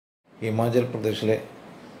ഹിമാചൽ പ്രദേശിലെ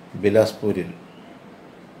ബിലാസ്പൂരിൽ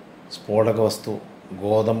സ്ഫോടക വസ്തു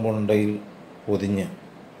ഗോതമ്പുണ്ടയിൽ പൊതിഞ്ഞ്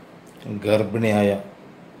ഗർഭിണിയായ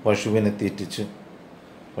പശുവിനെ തീറ്റിച്ച്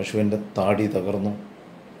പശുവിൻ്റെ താടി തകർന്നു,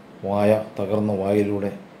 തകർന്ന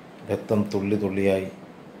വായിലൂടെ രക്തം തുള്ളി തുള്ളിയായി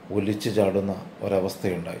ഒലിച്ചു ചാടുന്ന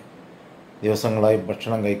ഒരവസ്ഥയുണ്ടായി. ദിവസങ്ങളായി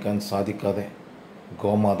ഭക്ഷണം കഴിക്കാൻ സാധിക്കാതെ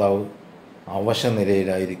ഗോമാതാവ്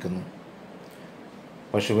അവശനിലയിലായിരിക്കുന്നു.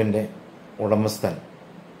 പശുവിൻ്റെ ഉടമസ്ഥൻ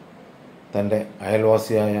തൻ്റെ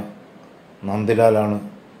അയൽവാസിയായ നന്ദിലാലാണ്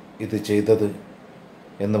ഇത് ചെയ്തത്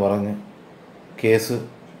എന്ന് പറഞ്ഞ് കേസ്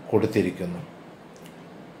കൊടുത്തിരിക്കുന്നു.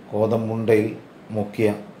 ഗോതമ്പുണ്ടയിൽ മുക്കിയ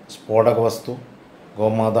സ്ഫോടക വസ്തു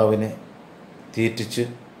ഗോമാതാവിനെ തീറ്റിച്ച്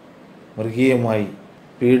മൃഗീയമായി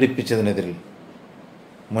പീഡിപ്പിച്ചതിനെതിരിൽ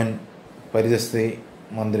മുൻ പരിസ്ഥിതി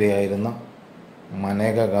മന്ത്രിയായിരുന്ന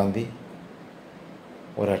മനേകാ ഗാന്ധി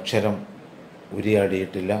ഒരക്ഷരം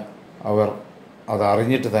ഉരിയാടിയിട്ടില്ല. അവർ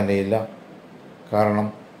അതറിഞ്ഞിട്ട് തന്നെയില്ല. കാരണം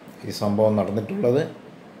ഈ സംഭവം നടന്നിട്ടുള്ളത്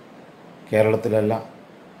കേരളത്തിലല്ല,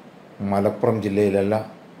 മലപ്പുറം ജില്ലയിലല്ല,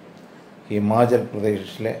 ഹിമാചൽ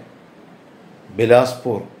പ്രദേശിലെ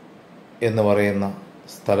ബിലാസ്പൂർ എന്ന് പറയുന്ന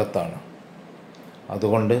സ്ഥലത്താണ്.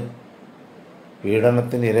 അതുകൊണ്ട്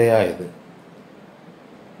പീഡനത്തിനിരയായത്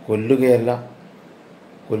കൊല്ലുകയല്ല,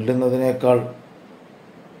 കൊല്ലുന്നതിനേക്കാൾ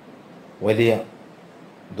വലിയ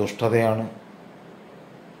ദുഷ്ടതയാണ്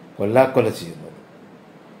കൊല്ലാക്കൊല ചെയ്യുന്നത്.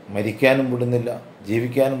 മരിക്കാനും വിടുന്നില്ല,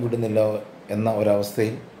 ജീവിക്കാനും വിടുന്നില്ല എന്ന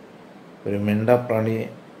ഒരവസ്ഥയിൽ ഒരു മിണ്ടാപ്രാണിയെ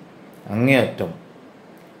അങ്ങേയറ്റം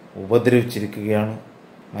ഉപദ്രവിച്ചിരിക്കുകയാണ്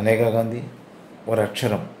മനേകാ ഗാന്ധി.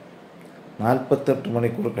 ഒരക്ഷരം 48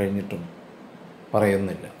 മണിക്കൂർ കഴിഞ്ഞിട്ടും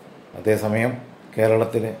പറയുന്നില്ല. അതേസമയം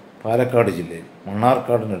കേരളത്തിലെ പാലക്കാട് ജില്ലയിൽ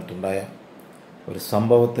മണ്ണാർക്കാടിനടുത്തുണ്ടായ ഒരു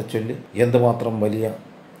സംഭവത്തെ ചൊല്ലി എന്തുമാത്രം വലിയ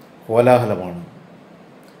കോലാഹലമാണ്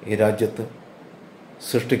ഈ രാജ്യത്ത്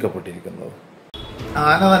സൃഷ്ടിക്കപ്പെട്ടിരിക്കുന്നത്.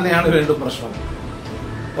 ആന തന്നെയാണ് വീണ്ടും പ്രശ്നം.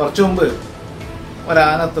 കുറച്ചു മുമ്പ്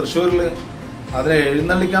ഒരാന തൃശ്ശൂരിൽ അതിനെ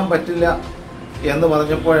എഴുന്നള്ളിക്കാൻ പറ്റില്ല എന്ന്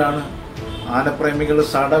പറഞ്ഞപ്പോഴാണ് ആനപ്രേമികൾ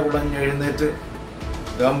സടകുടഞ്ഞെഴുന്നേറ്റ്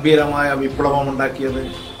ഗംഭീരമായ വിപ്ലവമുണ്ടാക്കിയത്,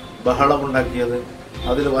 ബഹളമുണ്ടാക്കിയത്,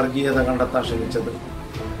 അതിൽ വർഗീയത കണ്ടെത്താൻ ശ്രമിച്ചത്.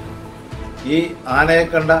 ഈ ആനയെ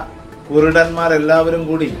കണ്ട കുരുടന്മാരെല്ലാവരും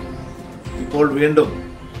കൂടി ഇപ്പോൾ വീണ്ടും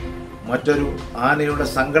മറ്റൊരു ആനയുടെ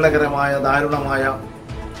സങ്കടകരമായ ദാരുണമായ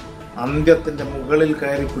അന്ത്യത്തിൻ്റെ മുകളിൽ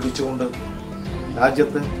കയറി പിടിച്ചുകൊണ്ട്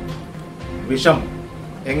രാജ്യത്ത് വിഷം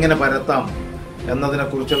എങ്ങനെ പരത്താം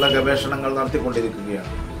എന്നതിനെക്കുറിച്ചുള്ള ഗവേഷണങ്ങൾ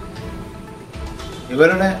നടത്തിക്കൊണ്ടിരിക്കുകയാണ്.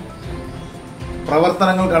 ഇവരുടെ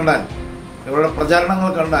പ്രവർത്തനങ്ങൾ കണ്ടാൽ, ഇവരുടെ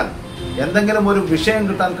പ്രചാരണങ്ങൾ കണ്ടാൽ എന്തെങ്കിലും ഒരു വിഷയം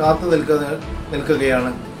കിട്ടാൻ കാത്തു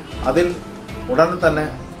നിൽക്കുകയാണ്. അതിൽ ഉടനെ തന്നെ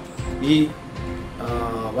ഈ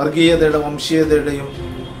വർഗീയതയുടെ വംശീയതയുടെയും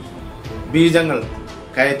ബീജങ്ങൾ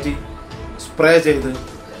കയറ്റി സ്പ്രേ ചെയ്ത്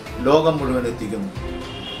ലോകം മുഴുവൻ എത്തിക്കുന്നു.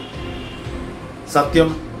 സത്യം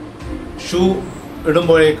ഷൂ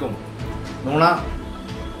ഇടുമ്പോഴേക്കും നുണ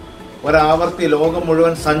ഒരാവർത്തി ലോകം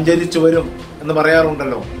മുഴുവൻ സഞ്ചരിച്ചു വരും എന്ന്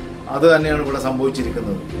പറയാറുണ്ടല്ലോ. അത് തന്നെയാണ് ഇവിടെ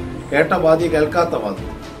സംഭവിച്ചിരിക്കുന്നത്. കേട്ട പാതി കേൾക്കാത്ത പാതി,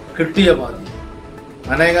 കിട്ടിയ പാതി.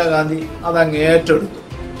 മനേകാ ഗാന്ധി അതങ്ങ് ഏറ്റെടുത്തു.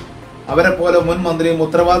 അവരെ പോലെ മുൻ മന്ത്രിയും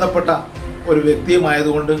ഉത്തരവാദപ്പെട്ട ഒരു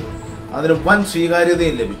വ്യക്തിയുമായതുകൊണ്ട് അതിന് വൻ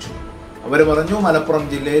സ്വീകാര്യതയും ലഭിച്ചു. അവർ പറഞ്ഞു മലപ്പുറം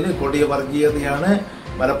ജില്ലയിൽ കൊടിയ വർഗീയതയാണ്,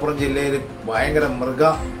 മലപ്പുറം ജില്ലയിൽ ഭയങ്കര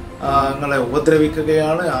മൃഗങ്ങളെ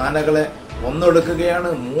ഉപദ്രവിക്കുകയാണ്, ആനകളെ കൊന്നൊടുക്കുകയാണ്.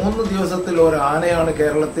 3 ദിവസത്തിൽ ഒരു ആനയാണ്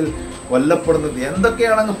കേരളത്തിൽ കൊല്ലപ്പെടുന്നത്.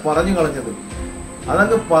 എന്തൊക്കെയാണങ്ങ് പറഞ്ഞു കളഞ്ഞത്.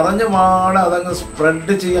 അതങ്ങ് പറഞ്ഞ പാടെ അതങ്ങ്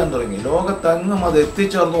സ്പ്രെഡ് ചെയ്യാൻ തുടങ്ങി. ലോകത്തങ്ങും അത്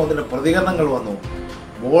എത്തിച്ചേർന്നു. അതിൻ്റെ പ്രതികരണങ്ങൾ വന്നു.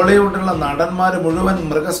 ബോളിവുഡിലുള്ള നടന്മാർ മുഴുവൻ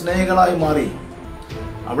മൃഗസ്നേഹികളായി മാറി.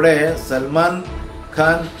 അവിടെ സൽമാൻ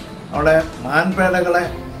ഖാൻ അവിടെ മാൻപേടകളെ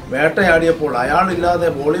വേട്ടയാടിയപ്പോൾ അയാളില്ലാതെ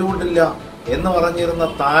ബോളിവുഡില്ല എന്ന് പറഞ്ഞിരുന്ന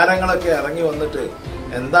താരങ്ങളൊക്കെ ഇറങ്ങി വന്നിട്ട്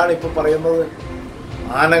എന്താണ് ഇപ്പോൾ പറയുന്നത്?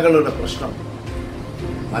 ആനകളുടെ പ്രശ്നം.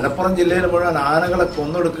 മലപ്പുറം ജില്ലയിൽ മുഴുവൻ ആനകളെ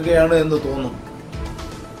കൊന്നൊടുക്കുകയാണ് എന്ന് തോന്നും.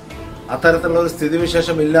 അത്തരത്തിലുള്ള ഒരു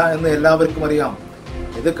സ്ഥിതിവിശേഷം ഇല്ല എന്ന് എല്ലാവർക്കും അറിയാം.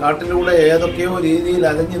 ഇത് കാട്ടിലൂടെ ഏതൊക്കെയോ രീതിയിൽ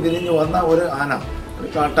അലഞ്ഞു തിരിഞ്ഞു വന്ന ഒരു ആന, ഒരു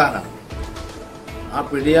കാട്ടാന. ആ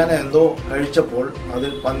പിടിയാന എന്തോ കഴിച്ചപ്പോൾ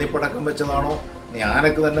അതിൽ പന്നിപ്പടക്കം വെച്ചതാണോ നീ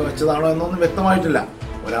ആനക്ക് തന്നെ വെച്ചതാണോ എന്നൊന്നും വ്യക്തമായിട്ടില്ല.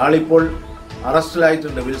 ഒരാളിപ്പോൾ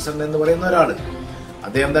അറസ്റ്റിലായിട്ടുണ്ട്, വിൽസൺ എന്ന് പറയുന്ന ഒരാൾ.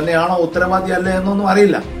 അദ്ദേഹം തന്നെയാണോ ഉത്തരവാദി അല്ലേ എന്നൊന്നും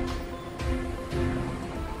അറിയില്ല.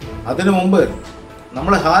 അതിനു മുമ്പ്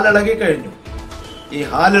നമ്മൾ ഹാലിളകി കഴിഞ്ഞു. ഈ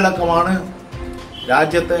ഹാലിളക്കമാണ്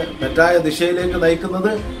രാജ്യത്തെ തെറ്റായ ദിശയിലേക്ക്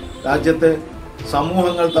നയിക്കുന്നത്, രാജ്യത്ത്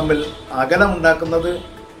സമൂഹങ്ങൾ തമ്മിൽ അകലമുണ്ടാക്കുന്നത്.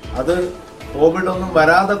 അത് കോവിഡൊന്നും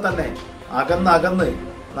വരാതെ തന്നെ അകന്ന്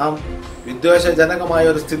നാം വിദ്വേഷജനകമായ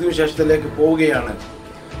ഒരു സ്ഥിതിവിശേഷത്തിലേക്ക് പോവുകയാണ്.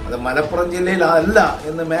 അത് മലപ്പുറം ജില്ലയിൽ അല്ല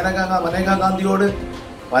എന്ന് മനേകാ ഗാന്ധിയോട്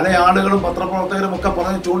പല ആളുകളും പത്രപ്രവർത്തകരും ഒക്കെ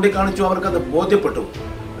പറഞ്ഞ് ചൂണ്ടിക്കാണിച്ചു. അവർക്കത് ബോധ്യപ്പെട്ടു.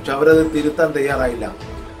 പക്ഷെ അവരത് തിരുത്താൻ തയ്യാറായില്ല.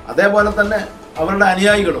 അതേപോലെ തന്നെ അവരുടെ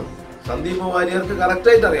അനുയായികളും സന്ദീപ് വാര്യർക്ക്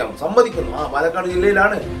കറക്റ്റായിട്ട് അറിയാം, സമ്മതിക്കുന്നു, പാലക്കാട്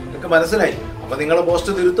ജില്ലയിലാണ്, എനിക്ക് മനസ്സിലായി, അപ്പൊ നിങ്ങളെ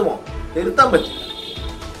പോസ്റ്റ് തിരുത്തുമോ? തിരുത്താൻ പറ്റില്ല.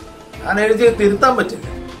 ഞാൻ എഴുതി തിരുത്താൻ പറ്റില്ല,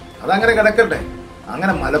 അതങ്ങനെ കിടക്കട്ടെ.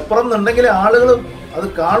 അങ്ങനെ മലപ്പുറം എന്നുണ്ടെങ്കിൽ ആളുകൾ അത്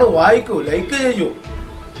കാണൂ, വായിക്കൂ, ലൈക്ക് ചെയ്യൂ,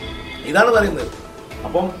 ഇതാണ് പറയുന്നത്.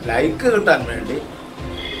 അപ്പം ലൈക്ക് കിട്ടാൻ വേണ്ടി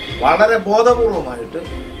വളരെ ബോധപൂർവമായിട്ട്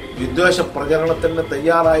വിദ്വേഷ പ്രചരണത്തിന്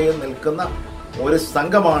തയ്യാറായി നിൽക്കുന്ന ഒരു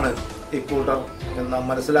സംഘമാണ് ഇക്കൂട്ടർ എന്ന് നാം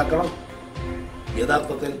മനസ്സിലാക്കണം.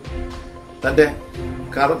 യഥാർത്ഥത്തിൽ തൻ്റെ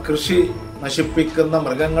കൃഷി നശിപ്പിക്കുന്ന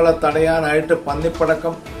മൃഗങ്ങളെ തടയാനായിട്ട്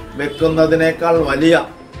പന്നിപ്പടക്കം വെക്കുന്നതിനേക്കാൾ വലിയ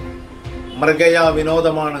മൃഗയാ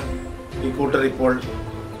വിനോദമാണ് ഇക്കൂട്ടർ ഇപ്പോൾ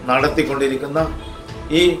നടത്തിക്കൊണ്ടിരിക്കുന്ന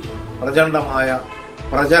ഈ പ്രചണ്ഡമായ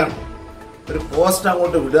പ്രചരണം. ഒരു പോസ്റ്റ്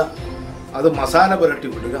അങ്ങോട്ട് വിടുക, അത് മസാല പുരട്ടി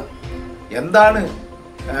വിടുക. എന്താണ്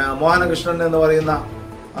മോഹനകൃഷ്ണൻ എന്ന് പറയുന്ന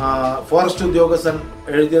ഫോറസ്റ്റ് ഉദ്യോഗസ്ഥൻ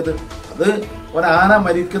എഴുതിയത്? അത് ഒരാന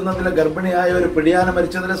മരിക്കുന്നതിലെ, ഗർഭിണിയായ ഒരു പിടിയാന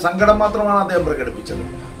മരിച്ചതിലെ സങ്കടം മാത്രമാണ് അദ്ദേഹം പ്രകടിപ്പിച്ചത്.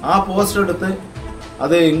 ആ പോസ്റ്റ് എടുത്ത്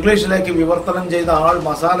അത് ഇംഗ്ലീഷിലേക്ക് വിവർത്തനം ചെയ്ത ആൾ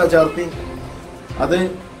മസാല ചേർത്തി അത്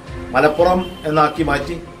മലപ്പുറം എന്നാക്കി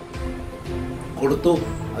മാറ്റി കൊടുത്തു.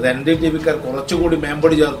 അത് NDTVക്കാർ കുറച്ചുകൂടി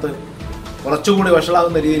മേമ്പടി ചേർത്ത് കുറച്ചുകൂടി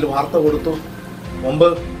വഷളാകുന്ന രീതിയിൽ വാർത്ത കൊടുത്തു. മുമ്പ്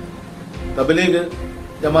തബ്ലീഗ്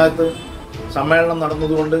ജമാഅത്ത് സമ്മേളനം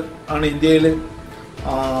നടന്നതുകൊണ്ട് ആണ് ഇന്ത്യയിൽ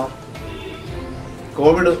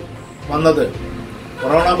കോവിഡ് വന്നത്,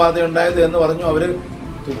 കൊറോണ ബാധയുണ്ടായത് എന്ന് പറഞ്ഞു. അവർ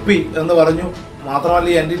തുപ്പി എന്ന് പറഞ്ഞു. മാത്രമല്ല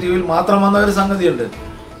ഈ NDTVയിൽ മാത്രം വന്ന ഒരു സംഗതിയുണ്ട്.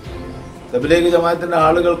 തബ്ലീഗ് ജമാഅത്തിന്റെ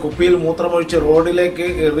ആളുകൾ കുപ്പിയിൽ മൂത്രമൊഴിച്ച് റോഡിലേക്ക്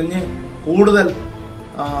എറിഞ്ഞ് കൂടുതൽ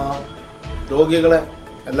രോഗികളെ,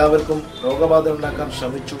 എല്ലാവർക്കും രോഗബാധ ഉണ്ടാക്കാൻ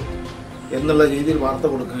ശ്രമിച്ചു എന്നുള്ള രീതിയിൽ വാർത്ത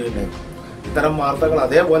കൊടുക്കുകയുണ്ടായി. ഇത്തരം വാർത്തകൾ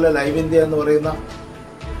അതേപോലെ ലൈവ് ഇന്ത്യ എന്ന് പറയുന്ന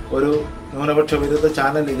ഒരു ന്യൂനപക്ഷ വിരുദ്ധ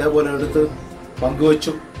ചാനൽ ഇതേപോലെ എടുത്ത്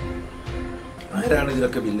പങ്കുവച്ചു. ആരാണ്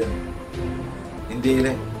ഇതിലൊക്കെ വില്ലൻ?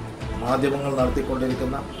 ഇന്ത്യയിലെ മാധ്യമങ്ങൾ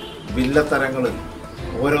നടത്തിക്കൊണ്ടിരിക്കുന്ന വില്ലത്തരങ്ങൾ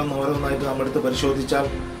ഓരോന്നോരോന്നായിട്ട് നമ്മളെടുത്ത് പരിശോധിച്ചാൽ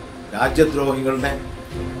രാജ്യദ്രോഹികളുടെ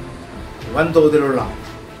വൻതോതിലുള്ള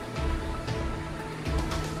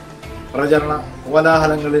പ്രചരണ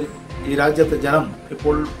കോലാഹലങ്ങളിൽ ഈ രാജ്യത്തെ ജനം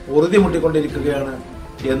ഇപ്പോൾ പൊറുതിമുട്ടിക്കൊണ്ടിരിക്കുകയാണ്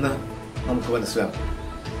എന്ന് നമുക്ക് മനസ്സിലാക്കും.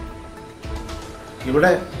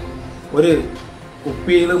 ഇവിടെ ഒരു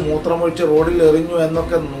കുപ്പിയിൽ മൂത്രമൊഴിച്ച് റോഡിൽ എറിഞ്ഞു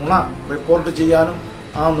എന്നൊക്കെ നുണ റിപ്പോർട്ട് ചെയ്യാനും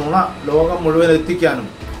ആ നുണ ലോകം മുഴുവൻ എത്തിക്കാനും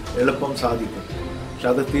എളുപ്പം സാധിക്കും. പക്ഷെ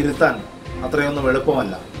അത് തിരുത്താൻ അത്രയൊന്നും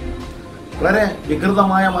എളുപ്പമല്ല. വളരെ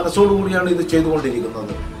വികൃതമായ മനസ്സോടുകൂടിയാണ് ഇത്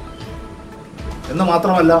ചെയ്തുകൊണ്ടിരിക്കുന്നത് എന്ന്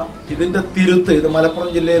മാത്രമല്ല, ഇതിൻ്റെ തിരുത്ത് ഇത് മലപ്പുറം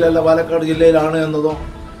ജില്ലയിലല്ല പാലക്കാട് ജില്ലയിലാണ് എന്നതോ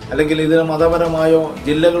അല്ലെങ്കിൽ ഇതിന് മതപരമായോ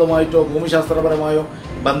ജില്ലകളുമായിട്ടോ ഭൂമിശാസ്ത്രപരമായോ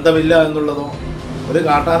ബന്ധമില്ല എന്നുള്ളതോ, ഒരു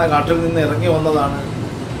കാട്ടാന കാട്ടിൽ നിന്ന് ഇറങ്ങി വന്നതാണ്,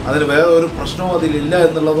 അതിന് വേറെ ഒരു പ്രശ്നവും അതിലില്ല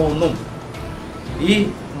എന്നുള്ളതോ ഒന്നും ഈ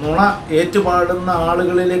നുണ ഏറ്റുപാടുന്ന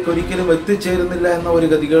ആളുകളിലേക്ക് ഒരിക്കലും എത്തിച്ചേരുന്നില്ല എന്ന ഒരു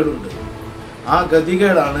ഗതികേടുണ്ട്. ആ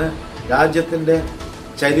ഗതികേടാണ് രാജ്യത്തിൻ്റെ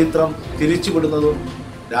ചരിത്രം തിരിച്ചുവിടുന്നതും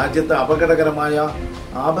രാജ്യത്തെ അപകടകരമായ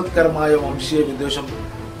ആപത്കരമായ വംശീയ വിദ്വേഷം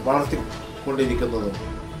വളർത്തിക്കൊണ്ടിരിക്കുന്നതും.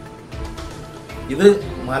 ഇത്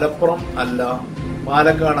മലപ്പുറം അല്ല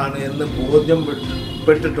പാലക്കാടാണ് എന്ന്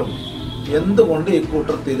ബോധ്യപ്പെട്ടിട്ടും എന്തുകൊണ്ട്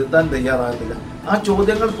ഇക്കൂട്ടർ തിരുത്താൻ തയ്യാറാകുന്നില്ല? ആ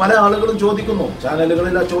ചോദ്യങ്ങൾ പല ആളുകളും ചോദിക്കുന്നു,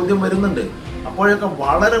 ചാനലുകളിൽ ആ ചോദ്യം വരുന്നുണ്ട്. അപ്പോഴൊക്കെ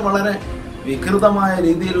വളരെ വളരെ വികൃതമായ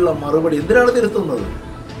രീതിയിലുള്ള മറുപടി. എന്തിനാണ് തിരുത്തുന്നത്?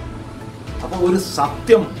 അപ്പോൾ ഒരു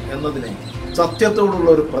സത്യം എന്നതിനെ, സത്യത്തോടുള്ള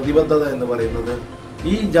ഒരു പ്രതിബദ്ധത എന്ന് പറയുന്നത്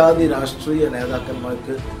ഈ ജാതി രാഷ്ട്രീയ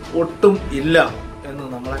നേതാക്കന്മാർക്ക് ഒട്ടും ഇല്ല എന്ന്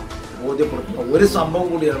നമ്മളെ ബോധ്യപ്പെടുത്തുന്ന ഒരു സംഭവം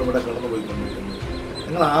കൂടിയാണ് ഇവിടെ കടന്നുപോയിക്കൊണ്ടിരിക്കുന്നത്.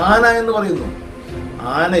 നിങ്ങൾ ആന എന്ന് പറയുന്നു,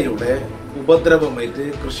 ആനയുടെ ഉപദ്രവമേറ്റ്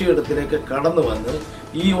കൃഷിയിടത്തിലേക്ക് കടന്നു വന്ന്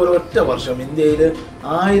ഈ ഒരൊറ്റ വർഷം ഇന്ത്യയിൽ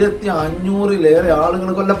 1500-ലേറെ ആളുകൾ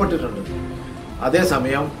കൊല്ലപ്പെട്ടിട്ടുണ്ട്.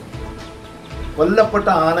 അതേസമയം കൊല്ലപ്പെട്ട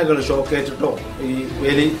ആനകൾ ഷോക്കേറ്റിട്ടോ, ഈ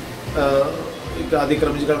വേലി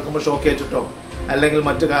അതിക്രമിച്ച് കിടക്കുമ്പോൾ ഷോക്കേറ്റിട്ടോ അല്ലെങ്കിൽ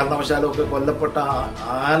മറ്റു കാരണവശാലും ഒക്കെ കൊല്ലപ്പെട്ട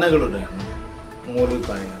ആനകളുടെ എണ്ണം 100-ൽ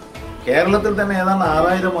താഴെയാണ്. കേരളത്തിൽ തന്നെ ഏതാണ്ട്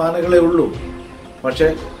 6000 ആനകളെ ഉള്ളൂ. പക്ഷേ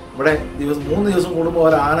ഇവിടെ 3 ദിവസം കൂടുമ്പോൾ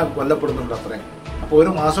ഒരു ആന കൊല്ലപ്പെടുന്നുണ്ട്. അത്രയും. അപ്പോൾ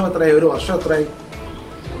ഒരു മാസം എത്രയായി, ഒരു വർഷം എത്രയായി?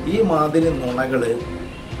 ഈ മാതിരി നുണകൾ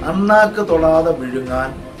അണ്ണാക്ക് തൊടാതെ വിഴുങ്ങാൻ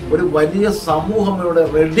ഒരു വലിയ സമൂഹം ഇവിടെ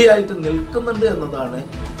റെഡിയായിട്ട് നിൽക്കുന്നുണ്ട് എന്നതാണ്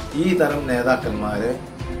ഈ തരം നേതാക്കന്മാരെ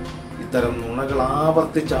ഇത്തരം നുണകൾ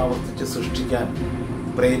ആവർത്തിച്ച് സൃഷ്ടിക്കാൻ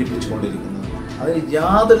പ്രേരിപ്പിച്ചുകൊണ്ടിരിക്കുന്നത്. അതിന്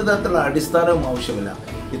യാതൊരു തരത്തിലുള്ള അടിസ്ഥാനവും ആവശ്യമില്ല.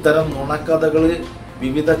 ഇത്തരം നുണക്കഥകൾ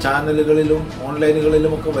വിവിധ ചാനലുകളിലും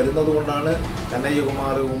ഓൺലൈനുകളിലുമൊക്കെ വരുന്നത് കൊണ്ടാണ്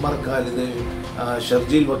കനയ്യകുമാർ, ഉമർ ഖാലിദ്,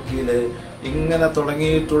 ഷർജീൽ വക്കീൽ ഇങ്ങനെ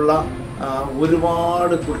തുടങ്ങിയിട്ടുള്ള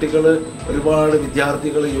ഒരുപാട് കുട്ടികൾ, ഒരുപാട്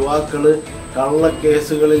വിദ്യാർത്ഥികൾ, യുവാക്കൾ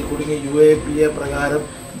കള്ളക്കേസുകളിൽ കുടുങ്ങി UAPA പ്രകാരം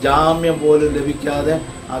ജാമ്യം പോലും ലഭിക്കാതെ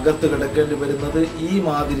അകത്ത് കിടക്കേണ്ടി വരുന്നത് ഈ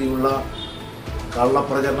മാതിരിയുള്ള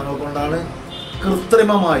കള്ളപ്രചരണങ്ങൾ കൊണ്ടാണ്.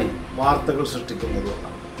 കൃത്രിമമായി വാർത്തകൾ സൃഷ്ടിക്കുന്നത്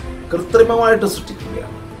കൊണ്ടാണ്. കൃത്രിമമായിട്ട്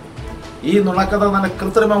സൃഷ്ടിക്കുകയാണ്. ഈ നുണക്കഥ തന്നെ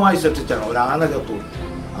കൃത്രിമമായി സൃഷ്ടിച്ചാണ്. ഒരു ആന ചത്തു.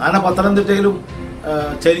 ആന പത്തനംതിട്ടയിലും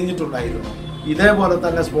ചരിഞ്ഞിട്ടുണ്ടായിരുന്നു. ഇതേപോലെ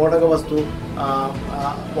തന്നെ സ്ഫോടക വസ്തു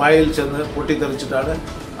വായിൽ ചെന്ന് പൊട്ടിത്തെറിച്ചിട്ടാണ്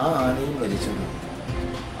ആ ആനയും മരിച്ചത്.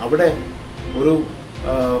 അവിടെ ഒരു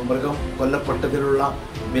മൃഗം കൊല്ലപ്പെട്ടതിലുള്ള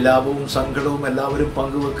വിലാപവും സങ്കടവും എല്ലാവരും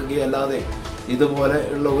പങ്കുവെക്കുകയല്ലാതെ ഇതുപോലെ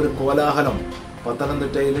ഉള്ള ഒരു കോലാഹലം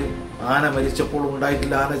പത്തനംതിട്ടയിൽ ആന മരിച്ചപ്പോൾ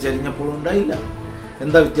ഉണ്ടായിട്ടില്ല, ആന ചരിഞ്ഞപ്പോഴും ഉണ്ടായില്ല.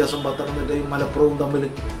 എന്താ വ്യത്യാസം പത്തനംതിട്ടയും മലപ്പുറവും തമ്മിൽ?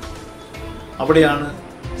 അവിടെയാണ്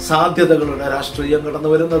സാധ്യതകളുടെ രാഷ്ട്രീയം കടന്നു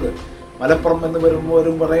വരുന്നത്. മലപ്പുറം എന്ന്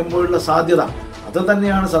പറയുമ്പോഴുള്ള സാധ്യത അത്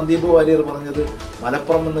തന്നെയാണ് സന്ദീപ് വാര്യർ പറഞ്ഞത്.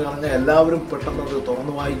 മലപ്പുറം എന്ന് പറഞ്ഞാൽ എല്ലാവരും പെട്ടെന്ന് അത്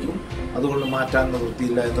തുറന്നു വായിക്കും, അതുകൊണ്ട് മാറ്റാൻ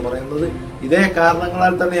നിവൃത്തിയില്ല എന്ന് പറയുന്നത് ഇതേ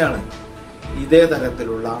കാരണങ്ങളാൽ തന്നെയാണ്. ഇതേ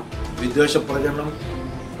തരത്തിലുള്ള വിദ്വേഷ പ്രചരണം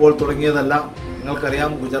ഇപ്പോൾ തുടങ്ങിയതല്ല.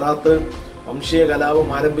 നിങ്ങൾക്കറിയാം, ഗുജറാത്ത് വംശീയ കലാപം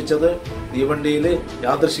ആരംഭിച്ചത് തീവണ്ടിയിൽ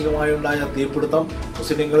യാദൃശികമായുണ്ടായ തീപിടുത്തം,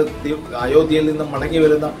 മുസ്ലിങ്ങൾ അയോധ്യയിൽ നിന്നും മടങ്ങി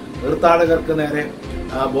വരുന്ന തീർത്ഥാടകർക്ക് നേരെ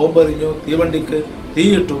ബോംബെറിഞ്ഞു, തീവണ്ടിക്ക്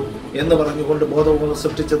തീയിട്ടു എന്ന് പറഞ്ഞുകൊണ്ട് ബോധബോധം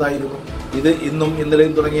സൃഷ്ടിച്ചതായിരുന്നു. ഇത് ഇന്നും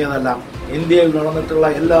ഇന്നലെയും തുടങ്ങിയതല്ല. ഇന്ത്യയിൽ നടന്നിട്ടുള്ള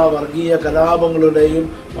എല്ലാ വർഗീയ കലാപങ്ങളുടെയും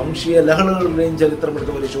വംശീയ ലഹളകളുടെയും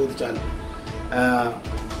ചരിത്രമെടുത്ത് പരിശോധിച്ചാൽ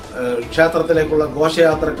ക്ഷേത്രത്തിലേക്കുള്ള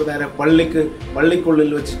ഘോഷയാത്രക്ക് നേരെ പള്ളിക്കുള്ളിൽ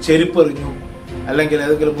വെച്ച് ചെരുപ്പെറിഞ്ഞു, അല്ലെങ്കിൽ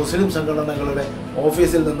ഏതെങ്കിലും മുസ്ലിം സംഘടനകളുടെ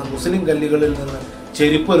ഓഫീസിൽ നിന്ന് മുസ്ലിം കല്ലുകളിൽ നിന്ന്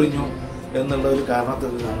ചെരുപ്പെറിഞ്ഞു എന്നുള്ള ഒരു കാരണത്തിൽ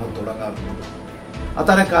നിന്നാണ് തുടങ്ങാറുള്ളത്.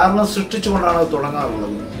 അത്തരം കാരണം സൃഷ്ടിച്ചുകൊണ്ടാണ് അത്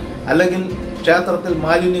തുടങ്ങാറുള്ളത്. അല്ലെങ്കിൽ ക്ഷേത്രത്തിൽ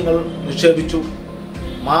മാലിന്യങ്ങൾ നിക്ഷേപിച്ചു,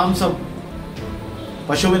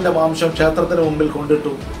 പശുവിൻ്റെ മാംസം ക്ഷേത്രത്തിന് മുമ്പിൽ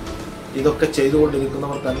കൊണ്ടിട്ടു. ഇതൊക്കെ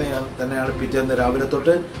ചെയ്തുകൊണ്ടിരിക്കുന്നവർ തന്നെയാണ് പിറ്റേന്ന് രാവിലെ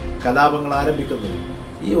തൊട്ട് കലാപങ്ങൾ ആരംഭിക്കുന്നത്.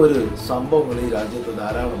 ഈ ഒരു സംഭവങ്ങൾ ഈ രാജ്യത്ത്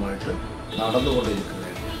ധാരാളമായിട്ട് നടന്നുകൊണ്ടിരിക്കുകയാണ്.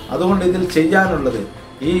 അതുകൊണ്ട് ഇതിൽ ചെയ്യാനുള്ളത്,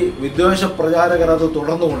 ഈ വിദ്വേഷ പ്രചാരകർ അത്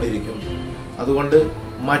തുടർന്നുകൊണ്ടിരിക്കും. അതുകൊണ്ട്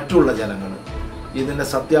മറ്റുള്ള ജനങ്ങൾ ഇതിൻ്റെ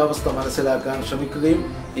സത്യാവസ്ഥ മനസ്സിലാക്കാൻ ശ്രമിക്കുകയും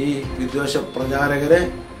ഈ വിദ്വേഷ പ്രചാരകരെ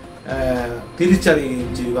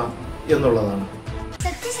തിരിച്ചറിയുകയും ചെയ്യുക എന്നുള്ളതാണ്.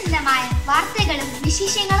 സത്യസന്ധമായ വാർത്തകളും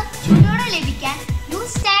വിശേഷങ്ങളും ചൂടോടെ ലഭിക്കാൻ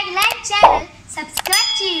news tag live channel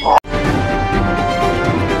subscribe ചെയ്യുക.